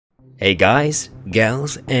Hey guys,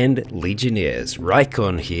 gals, and legionnaires,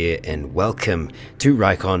 Rycon here, and welcome to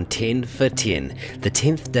Rycon 10 for 10, the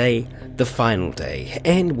 10th day, the final day,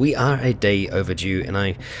 and we are a day overdue, and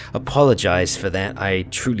I apologize for that, I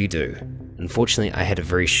truly do. Unfortunately, I had a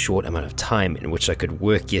very short amount of time in which I could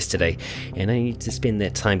work yesterday, and I need to spend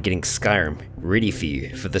that time getting Skyrim ready for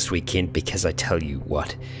you for this weekend, because I tell you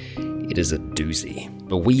what, it is a doozy.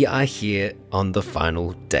 But we are here on the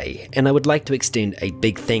final day, and I would like to extend a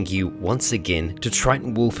big thank you once again to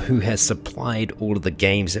Triton Wolf, who has supplied all of the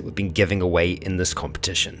games that we've been giving away in this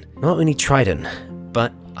competition. Not only Triton,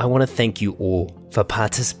 but I want to thank you all for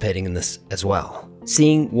participating in this as well.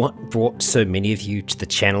 Seeing what brought so many of you to the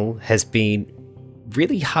channel has been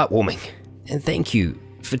really heartwarming, and thank you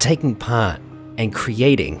for taking part and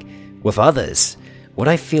creating with others what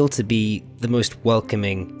I feel to be the most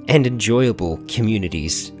welcoming and enjoyable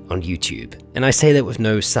communities on YouTube. And I say that with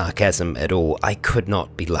no sarcasm at all, I could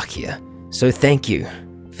not be luckier. So thank you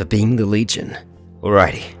for being the Legion.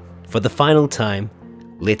 Alrighty, for the final time,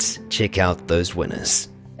 let's check out those winners.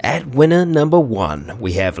 At winner number 1,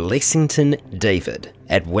 we have Lexington David.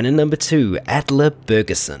 At winner number 2, Atla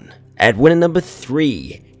Bergerson. At winner number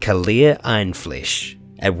 3, Kalir Ironflesh.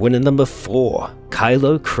 At winner number 4,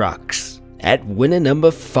 Kylo Crux. At winner number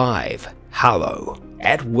 5, Hallow.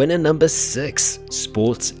 At winner number 6,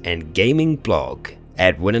 Sports and Gaming Blog.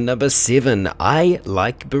 At winner number 7, I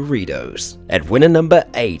Like Burritos. At winner number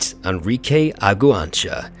 8, Enrique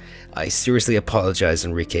Aguancha. I seriously apologize,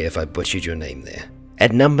 Enrique, if I butchered your name there.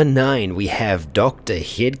 At number 9, we have Dr.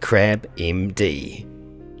 Headcrab MD.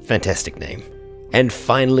 Fantastic name. And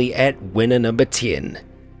finally, at winner number 10,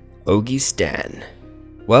 Ogie Stan.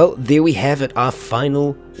 Well, there we have it, our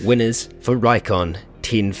final winners for Rycon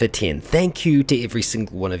 10 for 10. Thank you to every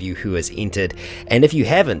single one of you who has entered, and if you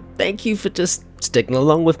haven't, thank you for just sticking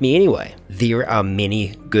along with me anyway. There are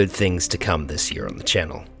many good things to come this year on the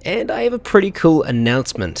channel, and I have a pretty cool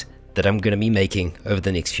announcement that I'm going to be making over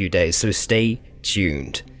the next few days, so stay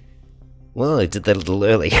tuned. Well, I did that a little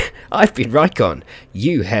early. I've been Rycon.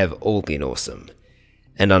 You have all been awesome.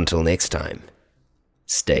 And until next time,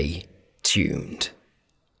 stay tuned.